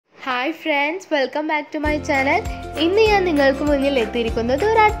Hi friends, welcome back to my channel. ഇന്ന് ഞാൻ നിങ്ങൾക്ക് മുന്നിൽ എത്തിയിരിക്കുന്നത്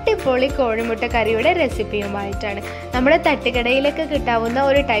ഒരു അടിപൊളി കോഴിമുട്ട കറിയുടെ റെസിപ്പിയുമായിട്ടാണ്. നമ്മുടെ തട്ടുകടയിലൊക്കെ കിട്ടാവുന്ന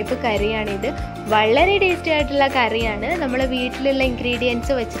ഒരു ടൈപ്പ് കറിയാണിത്. വളരെ ടേസ്റ്റി ആയിട്ടുള്ള കറിയാണ്. നമ്മുടെ വീട്ടിലുള്ള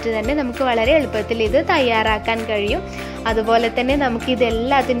ഇൻഗ്രീഡിയൻസ് വെച്ചിട്ട് തന്നെ നമുക്ക് വളരെ എളുപ്പത്തിൽ ഇത് തയ്യാറാക്കാൻ കഴിയും. അതുപോലെ തന്നെ നമുക്ക്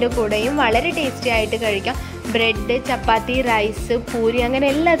ഇതെല്ലാത്തിൻ്റെ കൂടെയും വളരെ ടേസ്റ്റി ആയിട്ട് കഴിക്കാം. ബ്രെഡ്, ചപ്പാത്തി, റൈസ്, പൂരി അങ്ങനെ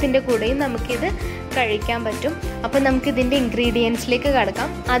എല്ലാത്തിൻ്റെ കൂടെയും നമുക്കിത് കഴിക്കാൻ പറ്റും. അപ്പോൾ നമുക്കിതിൻ്റെ ഇൻഗ്രീഡിയൻസിലേക്ക് കടക്കാം.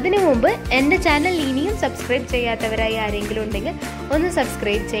 അതിനു മുമ്പ് എൻ്റെ ചാനൽ ഇനിയും സബ്സ്ക്രൈബ് ചെയ്യാത്തവരായി ആരെങ്കിലും ഉണ്ടെങ്കിൽ ഒന്ന്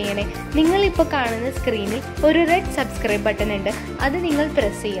സബ്സ്ക്രൈബ് ചെയ്യണേ. നിങ്ങളിപ്പോൾ കാണുന്ന സ്ക്രീനിൽ ഒരു റെഡ് സബ്സ്ക്രൈബ് ബട്ടൺ ഉണ്ട്, അത് നിങ്ങൾ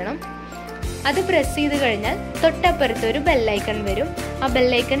പ്രസ് ചെയ്യണം. അത് പ്രസ് ചെയ്ത് കഴിഞ്ഞാൽ തൊട്ടപ്പുറത്ത് ഒരു ബെല്ലൈക്കൺ വരും. ആ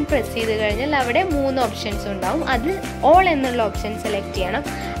ബെല്ലൈക്കൺ പ്രസ് ചെയ്ത് കഴിഞ്ഞാൽ അവിടെ 3 ഓപ്ഷൻസ് ഉണ്ടാവും. അതിൽ ഓൾ എന്നുള്ള ഓപ്ഷൻ സെലക്ട് ചെയ്യണം.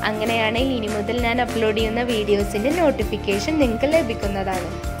 അങ്ങനെയാണെങ്കിൽ ഇനി മുതൽ ഞാൻ അപ്ലോഡ് ചെയ്യുന്ന വീഡിയോസിൻ്റെ നോട്ടിഫിക്കേഷൻ നിങ്ങൾക്ക് ലഭിക്കുന്നതാണ്.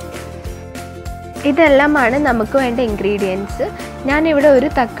 ഇതെല്ലാമാണ് നമുക്ക് വേണ്ട ഇൻഗ്രീഡിയൻസ്. ഞാനിവിടെ ഒരു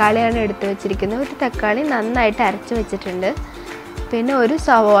തക്കാളിയാണ് എടുത്തു വെച്ചിരിക്കുന്നത്. ഒരു തക്കാളി നന്നായിട്ട് അരച്ച് വെച്ചിട്ടുണ്ട്. പിന്നെ ഒരു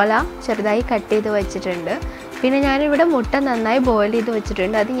സവോള ചെറുതായി കട്ട് ചെയ്ത് വെച്ചിട്ടുണ്ട്. പിന്നെ ഞാനിവിടെ മുട്ട നന്നായി ബോയിൽ ചെയ്ത്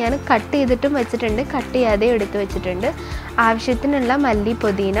വെച്ചിട്ടുണ്ട്. അത് ഞാൻ കട്ട് ചെയ്തിട്ടും വെച്ചിട്ടുണ്ട്, കട്ട് ചെയ്യാതെ എടുത്ത് വെച്ചിട്ടുണ്ട്. ആവശ്യത്തിനുള്ള മല്ലി,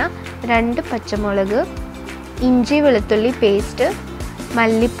 പുതിന, 2 പച്ചമുളക്, ഇഞ്ചി വെളുത്തുള്ളി പേസ്റ്റ്,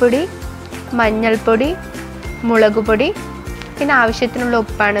 മല്ലിപ്പൊടി, മഞ്ഞൾപ്പൊടി, മുളക് പൊടി, പിന്നെ ആവശ്യത്തിനുള്ള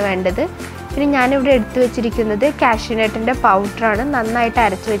ഉപ്പാണ് വേണ്ടത്. പിന്നെ ഞാനിവിടെ എടുത്തു വെച്ചിരിക്കുന്നത് കാഷ്യൂനട്ടിൻ്റെ പൗഡറാണ്, നന്നായിട്ട്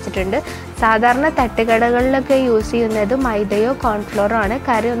അരച്ച് വെച്ചിട്ടുണ്ട്. സാധാരണ തട്ടുകടകളിലൊക്കെ യൂസ് ചെയ്യുന്നത് മൈദയോ കോൺഫ്ലോറോ ആണ്,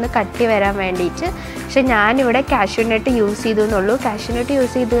 കറി ഒന്ന് കട്ടി വരാൻ വേണ്ടിയിട്ട്. പക്ഷെ ഞാനിവിടെ കാഷ്യൂനട്ട് യൂസ് ചെയ്തു എന്നുള്ളൂ. കാഷ്യൂനട്ട്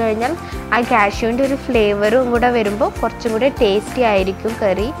യൂസ് ചെയ്ത് കഴിഞ്ഞാൽ ആ കാഷ്യൂവിൻ്റെ ഒരു ഫ്ലേവറും കൂടെ വരുമ്പോൾ കുറച്ചും കൂടെ ടേസ്റ്റി ആയിരിക്കും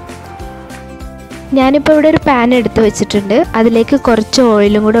കറി. ഞാനിപ്പോൾ ഇവിടെ ഒരു പാൻ എടുത്ത് വെച്ചിട്ടുണ്ട്. അതിലേക്ക് കുറച്ച്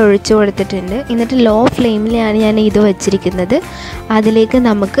ഓയിലും കൂടെ ഒഴിച്ച് കൊടുത്തിട്ടുണ്ട്. എന്നിട്ട് ലോ ഫ്ലെയിമിലാണ് ഞാൻ ഇത് വെച്ചിരിക്കുന്നത്. അതിലേക്ക്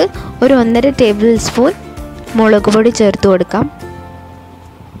നമുക്ക് ഒരു 1.5 ടേബിൾ സ്പൂൺ മുളക് പൊടി ചേർത്ത് കൊടുക്കാം.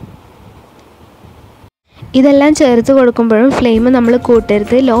 ഇതെല്ലാം ചേർത്ത് കൊടുക്കുമ്പോഴും ഫ്ലെയിം നമ്മൾ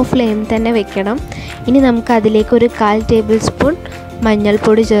കൂട്ടരുത്, ലോ ഫ്ലെയിം തന്നെ വെക്കണം. ഇനി നമുക്ക് അതിലേക്ക് ഒരു 1/4 ടേബിൾ സ്പൂൺ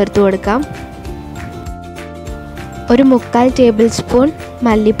മഞ്ഞൾപ്പൊടി ചേർത്ത് കൊടുക്കാം. ഒരു 3/4 ടേബിൾ സ്പൂൺ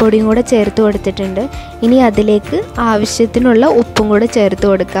മല്ലിപ്പൊടിയും കൂടെ ചേർത്ത് കൊടുത്തിട്ടുണ്ട്. ഇനി അതിലേക്ക് ആവശ്യത്തിനുള്ള ഉപ്പും കൂടെ ചേർത്ത്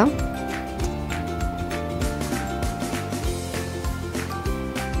കൊടുക്കാം.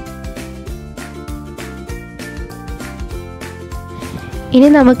 ഇനി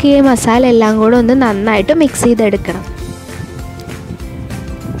നമുക്ക് ഈ മസാല എല്ലാം കൂടെ ഒന്ന് നന്നായിട്ട് മിക്സ് ചെയ്തെടുക്കണം.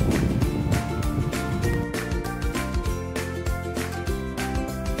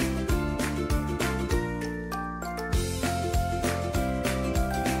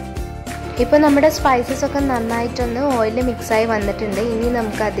 ഇപ്പോൾ നമ്മുടെ സ്പൈസസ് ഒക്കെ നന്നായിട്ടൊന്ന് ഓയിലിൽ മിക്സായി വന്നിട്ടുണ്ട്. ഇനി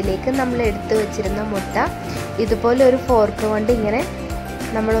നമുക്ക് അതിലേക്ക് നമ്മൾ എടുത്ത് വെച്ചിരുന്ന മുട്ട ഇതുപോലെ ഒരു ഫോർക്ക് കൊണ്ട് ഇങ്ങനെ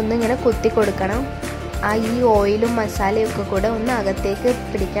നമ്മളൊന്നിങ്ങനെ കുത്തി കൊടുക്കണം. ഈ ഓയിലും മസാലയും ഒക്കെ കൂടെ ഒന്ന് അകത്തേക്ക്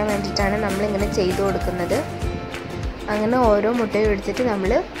പിടിക്കാൻ വേണ്ടിയിട്ടാണ് നമ്മളിങ്ങനെ ചെയ്ത് കൊടുക്കുന്നത്. അങ്ങനെ ഓരോ മുട്ടയും എടുത്തിട്ട്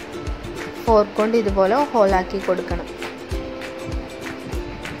നമ്മൾ ഫോർക്ക് കൊണ്ട് ഇതുപോലെ ഹോളാക്കി കൊടുക്കണം.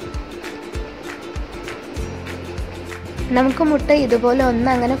 നമുക്ക് മുട്ട ഇതുപോലെ ഒന്ന്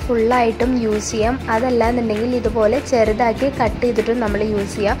അങ്ങനെ ഫുള്ളായിട്ടും യൂസ് ചെയ്യാം. അതല്ലാന്നുണ്ടെങ്കിൽ ഇതുപോലെ ചെറുതാക്കി കട്ട് ചെയ്തിട്ടും നമ്മൾ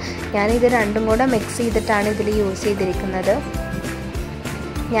യൂസ് ചെയ്യാം. ഞാനിത് രണ്ടും കൂടെ മിക്സ് ചെയ്തിട്ടാണ് ഇതിൽ യൂസ് ചെയ്തിരിക്കുന്നത്.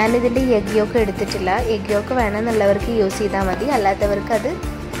 ഞാനിതിൻ്റെ എഗ് യോക്ക് എടുത്തിട്ടില്ല. എഗ് യോക്ക് വേണമെന്നുള്ളവർക്ക് യൂസ് ചെയ്താൽ മതി, അല്ലാത്തവർക്ക് അത്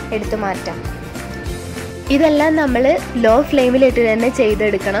എടുത്തു മാറ്റാം. ഇതെല്ലാം നമ്മൾ ലോ ഫ്ലെയിമിലിട്ട് തന്നെ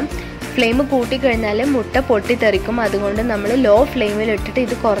ചെയ്തെടുക്കണം. ഫ്ലെയിം കൂട്ടിക്കഴിഞ്ഞാൽ മുട്ട പൊട്ടിത്തെറിക്കും. അതുകൊണ്ട് നമ്മൾ ലോ ഫ്ലെയിമിലിട്ടിട്ട്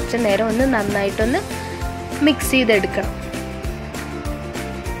ഇത് കുറച്ച് നേരം ഒന്ന് നന്നായിട്ടൊന്ന് മിക്സ് ചെയ്തെടുക്കണം.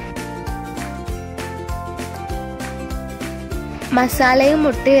 മസാലയും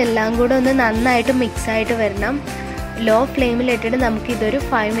മുട്ടയും എല്ലാം കൂടെ ഒന്ന് നന്നായിട്ട് മിക്സായിട്ട് വരണം. ലോ ഫ്ലെയിമിലിട്ടിട്ട് നമുക്കിതൊരു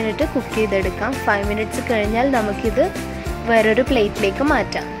 5 മിനിറ്റ് കുക്ക് ചെയ്തെടുക്കാം. 5 മിനിറ്റ്സ് കഴിഞ്ഞാൽ നമുക്കിത് വേറൊരു പ്ലേറ്റിലേക്ക്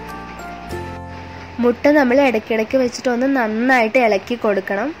മാറ്റാം. മുട്ട നമ്മൾ ഇടയ്ക്കിടയ്ക്ക് വെച്ചിട്ട് ഒന്ന് നന്നായിട്ട് ഇളക്കി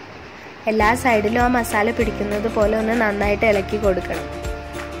കൊടുക്കണം. എല്ലാ സൈഡിലും ആ മസാല പിടിക്കുന്നത് പോലെ ഒന്ന് നന്നായിട്ട് ഇളക്കി കൊടുക്കണം.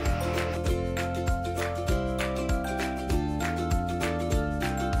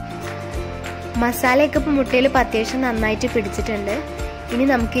 മസാലയൊക്കെ ഇപ്പോൾ മുട്ടയിൽ അത്യാവശ്യം നന്നായിട്ട് പിടിച്ചിട്ടുണ്ട്. ഇനി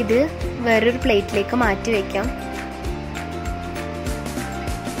നമുക്കിത് വേറൊരു പ്ലേറ്റിലേക്ക് മാറ്റി വയ്ക്കാം.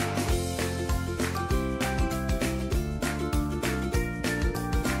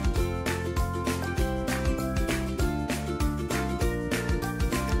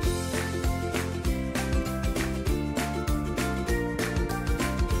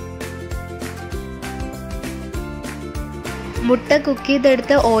 മുട്ട കുക്ക്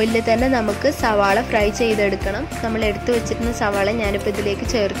ചെയ്തെടുത്ത ഓയിലിൽ തന്നെ നമുക്ക് സവാള ഫ്രൈ ചെയ്തെടുക്കണം. നമ്മൾ എടുത്തു വെച്ചിരുന്ന സവാള ഞാനിപ്പോൾ ഇതിലേക്ക്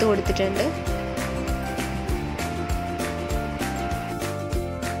ചേർത്ത് കൊടുത്തിട്ടുണ്ട്.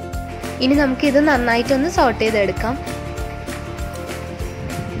 ഇനി നമുക്കിത് നന്നായിട്ടൊന്ന് സോട്ട് ചെയ്തെടുക്കാം.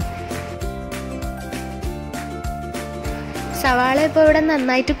 സവാള ഇപ്പോൾ ഇവിടെ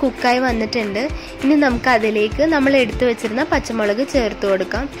നന്നായിട്ട് കുക്കായി വന്നിട്ടുണ്ട്. ഇനി നമുക്ക് അതിലേക്ക് നമ്മൾ എടുത്തു വെച്ചിരുന്ന പച്ചമുളക് ചേർത്ത്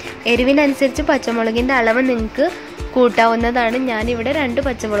കൊടുക്കാം. എരിവിനനുസരിച്ച് പച്ചമുളകിൻ്റെ അളവ് നിങ്ങൾക്ക് കൂട്ടാവുന്നതാണ്. ഞാനിവിടെ 2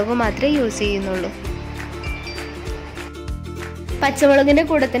 പച്ചമുളക് മാത്രമേ യൂസ് ചെയ്യുന്നുള്ളൂ. പച്ചമുളകിൻ്റെ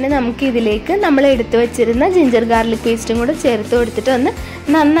കൂടെ തന്നെ നമുക്ക് ഇതിലേക്ക് നമ്മൾ എടുത്തു വെച്ചിരുന്ന ജിഞ്ചർ ഗാർലിക് പേസ്റ്റും കൂടെ ചേർത്ത് കൊടുത്തിട്ട് ഒന്ന്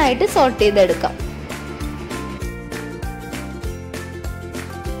നന്നായിട്ട് സോട്ട് ചെയ്തെടുക്കാം.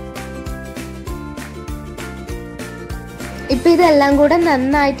 ഇപ്പോൾ ഇതെല്ലാം കൂടെ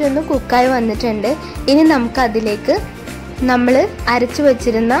നന്നായിട്ടൊന്ന് കുക്കായി വന്നിട്ടുണ്ട്. ഇനി നമുക്കതിലേക്ക് നമ്മൾ അരച്ചു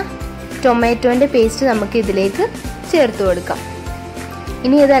വെച്ചിരുന്ന ടൊമാറ്റോൻ്റെ പേസ്റ്റ് നമുക്ക് ഇതിലേക്ക് ചേർത്ത് കൊടുക്കാം.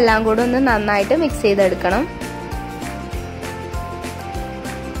 ഇനി ഇതെല്ലാം കൂടെ ഒന്ന് നന്നായിട്ട് മിക്സ് ചെയ്തെടുക്കണം.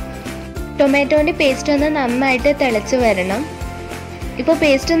 ടൊമാറ്റോൻ്റെ പേസ്റ്റ് ഒന്ന് നന്നായിട്ട് തിളച്ച് വരണം. ഇപ്പോൾ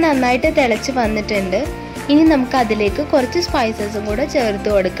പേസ്റ്റ് നന്നായിട്ട് തിളച്ച് വന്നിട്ടുണ്ട്. ഇനി നമുക്ക് അതിലേക്ക് കുറച്ച് സ്പൈസസും കൂടെ ചേർത്ത്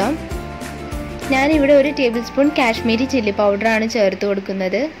കൊടുക്കാം. ഞാനിവിടെ 1 ടേബിൾ സ്പൂൺ കാശ്മീരി ചില്ലി പൗഡറാണ് ചേർത്ത്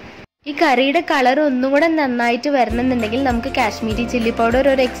കൊടുക്കുന്നത്. ഈ കറിയുടെ കളർ ഒന്നും കൂടെ നന്നായിട്ട് വരണമെന്നുണ്ടെങ്കിൽ നമുക്ക് Kashmiri chilli powder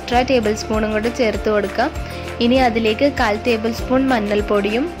 1 extra table സ്പൂണും കൂടെ ചേർത്ത് കൊടുക്കാം. ഇനി അതിലേക്ക് 1/4 ടേബിൾ സ്പൂൺ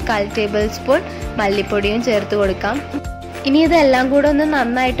മഞ്ഞൾപ്പൊടിയും 1/4 ടേബിൾ സ്പൂൺ മല്ലിപ്പൊടിയും ചേർത്ത് കൊടുക്കാം. ഇനി ഇതെല്ലാം കൂടെ ഒന്ന്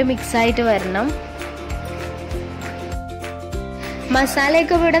നന്നായിട്ട് മിക്സായിട്ട് വരണം.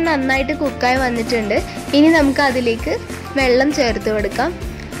 മസാലയൊക്കെ ഇവിടെ നന്നായിട്ട് കുക്കായി വന്നിട്ടുണ്ട്. ഇനി നമുക്ക് അതിലേക്ക് വെള്ളം ചേർത്ത് കൊടുക്കാം.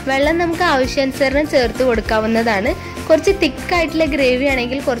 വെള്ളം നമുക്ക് ആവശ്യാനുസരണം ചേർത്ത് കൊടുക്കാവുന്നതാണ്. കുറച്ച് തിക്കായിട്ടുള്ള ഗ്രേവി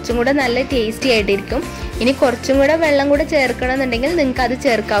ആണെങ്കിൽ കുറച്ചും കൂടെ നല്ല ടേസ്റ്റി ആയിട്ടിരിക്കും. ഇനി കുറച്ചും കൂടെ വെള്ളം കൂടെ ചേർക്കണമെന്നുണ്ടെങ്കിൽ നിങ്ങൾക്ക് അത്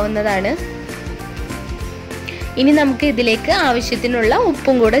ചേർക്കാവുന്നതാണ്. ഇനി നമുക്ക് ഇതിലേക്ക് ആവശ്യത്തിനുള്ള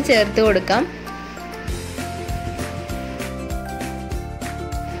ഉപ്പും കൂടെ ചേർത്ത് കൊടുക്കാം.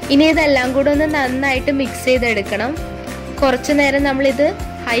 ഇനി ഇതെല്ലാം കൂടെ ഒന്ന് നന്നായിട്ട് മിക്സ് ചെയ്തെടുക്കണം. കുറച്ചു നേരം നമ്മളിത്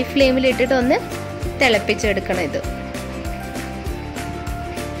ഹൈ ഫ്ലെയിമിൽ ഇട്ടിട്ട് ഒന്ന് തിളപ്പിച്ചെടുക്കണം. ഇത്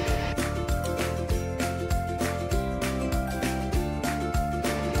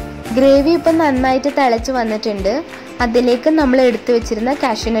ഗ്രേവി ഇപ്പം നന്നായിട്ട് തിളച്ച് വന്നിട്ടുണ്ട്. അതിലേക്ക് നമ്മൾ എടുത്തു വെച്ചിരുന്ന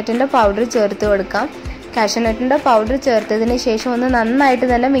കാഷ്യൂനട്ടിൻ്റെ പൗഡർ ചേർത്ത് കൊടുക്കാം. കാഷ്യൂനട്ടിൻ്റെ പൗഡർ ചേർത്തതിന് ശേഷം ഒന്ന് നന്നായിട്ട്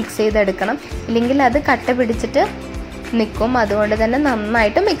തന്നെ മിക്സ് ചെയ്തെടുക്കണം. ഇല്ലെങ്കിൽ അത് കട്ട പിടിച്ചിട്ട് നിൽക്കും. അതുകൊണ്ട് തന്നെ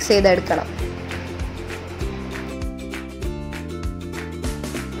നന്നായിട്ട് മിക്സ് ചെയ്തെടുക്കണം.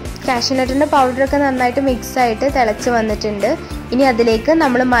 കാഷ്യൂനട്ടിൻ്റെ പൗഡറൊക്കെ നന്നായിട്ട് മിക്സായിട്ട് തിളച്ച് വന്നിട്ടുണ്ട്. ഇനി അതിലേക്ക്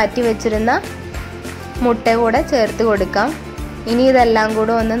നമ്മൾ മാറ്റി വെച്ചിരുന്ന മുട്ട കൂടെ ചേർത്ത് കൊടുക്കാം. ഇനി ഇതെല്ലാം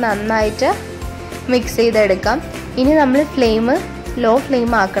കൂടെ ഒന്ന് നന്നായിട്ട് മിക്സ് ചെയ്തെടുക്കാം. ഇനി നമ്മൾ ഫ്ലെയിം ലോ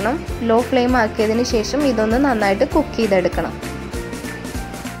ഫ്ലെയിം ആക്കണം. ലോ ഫ്ലെയിം ആക്കിയതിന് ശേഷം ഇതൊന്ന് നന്നായിട്ട് കുക്ക് ചെയ്തെടുക്കണം.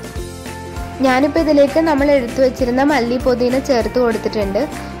 ഞാനിപ്പോൾ ഇതിലേക്ക് നമ്മൾ എടുത്തു വെച്ചിരുന്ന മല്ലി പുതിന ചേർത്ത് കൊടുത്തിട്ടുണ്ട്.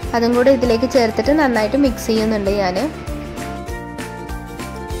 അതും കൂടെ ഇതിലേക്ക് ചേർത്തിട്ട് നന്നായിട്ട് മിക്സ് ചെയ്യുന്നുണ്ട് ഞാൻ.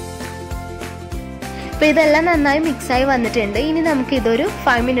 അപ്പോൾ ഇതെല്ലാം നന്നായി മിക്സായി വന്നിട്ടുണ്ട്. ഇനി നമുക്ക് ഇതൊരു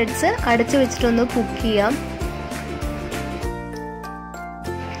 5 മിനിറ്റ്സ് അടച്ചു വെച്ചിട്ടൊന്ന് കുക്ക് ചെയ്യാം.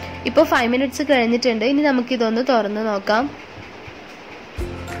 ഇപ്പോൾ 5 മിനിറ്റ്സ് കഴിഞ്ഞിട്ടുണ്ട്. ഇനി നമുക്കിതൊന്ന് തുറന്ന് നോക്കാം.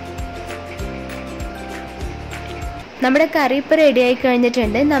 നമ്മുടെ കറി ഇപ്പോൾ റെഡി ആയി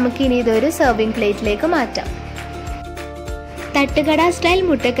കഴിഞ്ഞിട്ടുണ്ട്. നമുക്കിനി ഇതൊരു സെർവിങ് പ്ലേറ്റിലേക്ക് മാറ്റാം. തട്ടുകട സ്റ്റൈൽ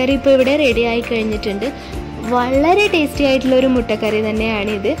മുട്ടക്കറി ഇപ്പോൾ ഇവിടെ റെഡി ആയി കഴിഞ്ഞിട്ടുണ്ട്. വളരെ ടേസ്റ്റി ആയിട്ടുള്ളൊരു മുട്ടക്കറി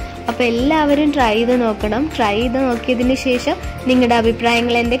തന്നെയാണിത്. അപ്പോൾ എല്ലാവരും ട്രൈ ചെയ്ത് നോക്കണം. ട്രൈ ചെയ്ത് നോക്കിയതിന് ശേഷം നിങ്ങളുടെ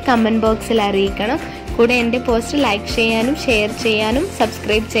അഭിപ്രായങ്ങൾ എൻ്റെ കമൻറ്റ് ബോക്സിൽ അറിയിക്കണം. കൂടെ എൻ്റെ പോസ്റ്റ് ലൈക്ക് ചെയ്യാനും ഷെയർ ചെയ്യാനും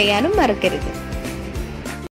സബ്സ്ക്രൈബ് ചെയ്യാനും മറക്കരുത്.